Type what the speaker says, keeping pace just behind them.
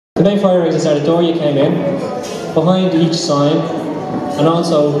The main fire exits are the door you came in, behind each sign, and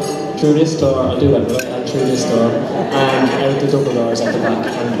also through this door. I'll do that right, and through this door, and out the double doors at the back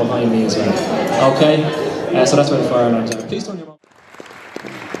and behind me as well. Okay, so that's where the fire alarms are. Please turn your.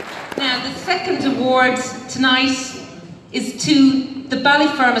 Now the second award tonight is to the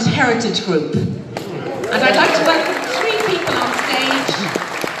Ballyfermot Heritage Group, and I'd like to welcome 3 people on stage: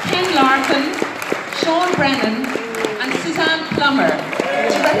 Ken Larkin, Sean Brennan, and Suzanne Plummer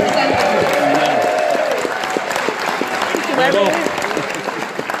to represent the group.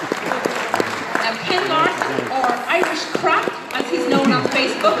 Now Ken Larkin, or Irish Crack as he's known on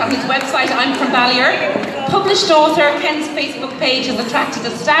Facebook, on his website I'm from Ballier, published author. Ken's Facebook page has attracted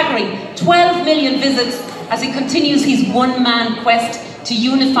a staggering 12 million visits as he continues his one-man quest to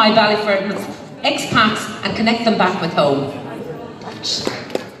unify Ballyfermot's expats and connect them back with home.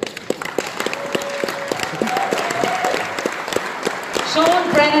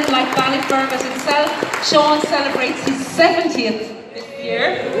 Sean Brennan, like Ballyfermot himself, Sean celebrates his 70th this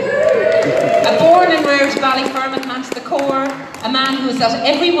year. A born and reared Ballyfermot man to the core, a man who is at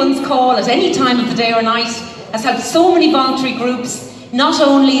everyone's call at any time of the day or night, has helped so many voluntary groups. Not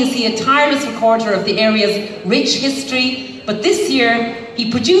only is he a tireless recorder of the area's rich history, but this year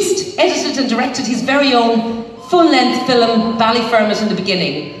he produced, edited and directed his very own full-length film, Ballyfermot in the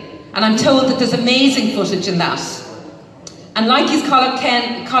Beginning. And I'm told that there's amazing footage in that. And like his colleague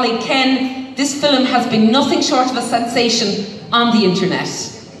Ken, this film has been nothing short of a sensation on the internet.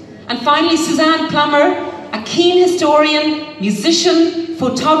 And finally, Suzanne Plummer, a keen historian, musician,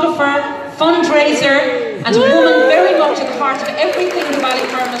 photographer, fundraiser, and a woman very much at the heart of everything the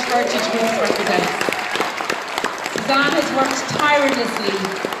Ballyfermot Heritage Group represents. Suzanne has worked tirelessly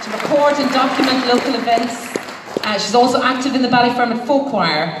to record and document local events. She's also active in the Ballyfermot Folk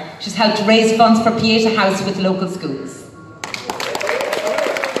Choir. She's helped raise funds for Pieta House with local schools.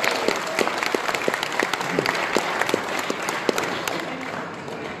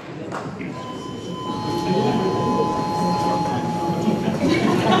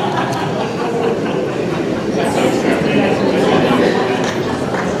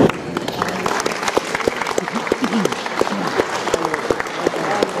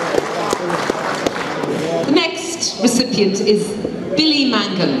 Recipient is Billy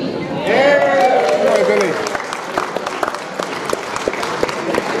Mangan.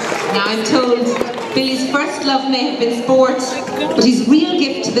 Now I'm told Billy's first love may have been sport, but his real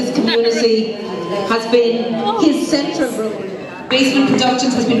gift to this community has been his central role. Basement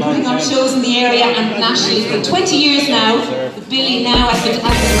Productions has been putting on shows in the area and nationally for 20 years now, with Billy now as the